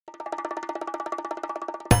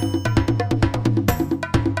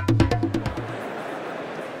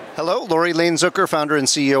Hello, Lori Lane-Zucker, founder and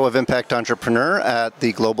CEO of Impact Entrepreneur at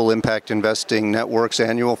the Global Impact Investing Network's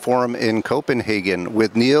annual forum in Copenhagen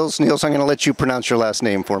with Niels. Niels, I'm going to let you pronounce your last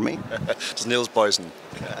name for me. It's Niels Bojsen.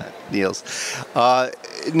 Niels.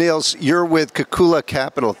 Niels, you're with Kukula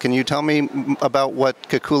Capital. Can you tell me about what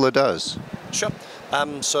Kukula does? Sure.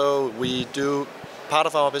 So we do, part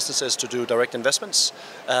of our business is to do direct investments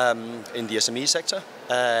in the SME sector,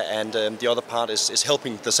 and the other part is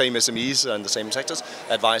helping the same SMEs and the same sectors,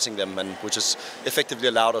 advising them, and which has effectively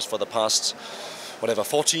allowed us for the past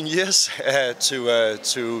 14 years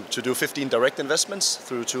to do 15 direct investments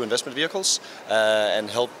through 2 investment vehicles and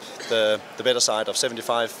help the better side of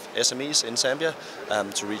 75 SMEs in Zambia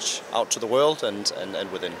to reach out to the world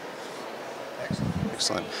and within.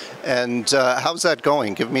 Excellent. And how's that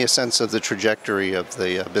going? Give me a sense of the trajectory of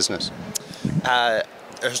the business. A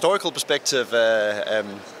historical perspective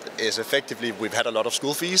is effectively we've had a lot of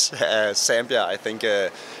school fees. Zambia, I think,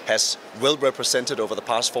 has well represented over the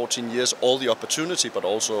past 14 years all the opportunity, but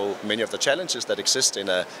also many of the challenges that exist in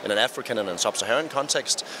an African and a sub-Saharan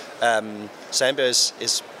context. Zambia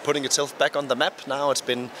is putting itself back on the map now. It's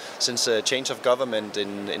been since a change of government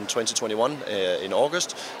in 2021 in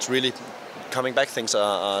August. It's really coming back. Things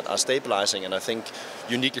are stabilizing, and I think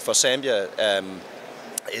uniquely for Zambia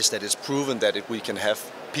is that it's proven that we can have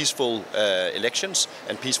peaceful elections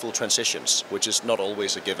and peaceful transitions, which is not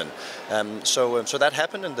always a given. So that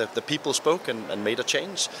happened, and the people spoke and made a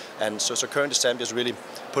change. And so currently Zambia is really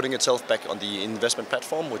putting itself back on the investment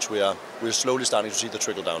platform, which we're slowly starting to see the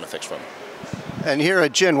trickle-down effects from. And here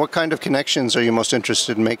at GIIN, what kind of connections are you most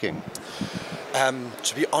interested in making?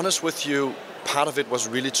 To be honest with you, part of it was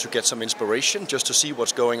really to get some inspiration, just to see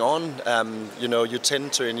what's going on. You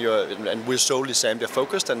tend to, and we're solely Zambia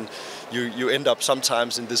focused, and you end up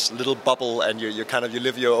sometimes in this little bubble, and you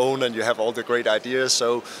live your own, and you have all the great ideas.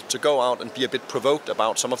 So to go out and be a bit provoked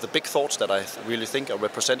about some of the big thoughts that I really think are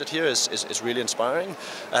represented here is really inspiring.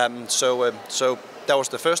 So that was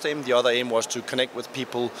the first aim. The other aim was to connect with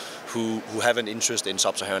people who have an interest in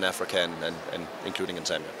sub-Saharan Africa and including in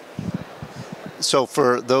Zambia. So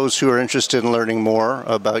for those who are interested in learning more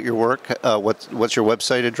about your work, what's your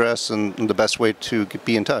website address and the best way to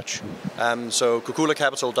be in touch? So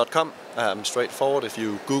kukulacapital.com, straightforward. If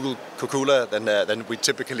you Google Kukula, then we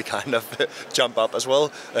typically kind of jump up as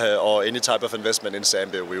well, or any type of investment in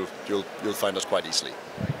Zambia, you'll find us quite easily.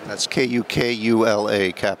 That's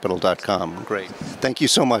Kukula capital.com. Great. Thank you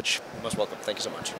so much. You're most welcome. Thank you so much.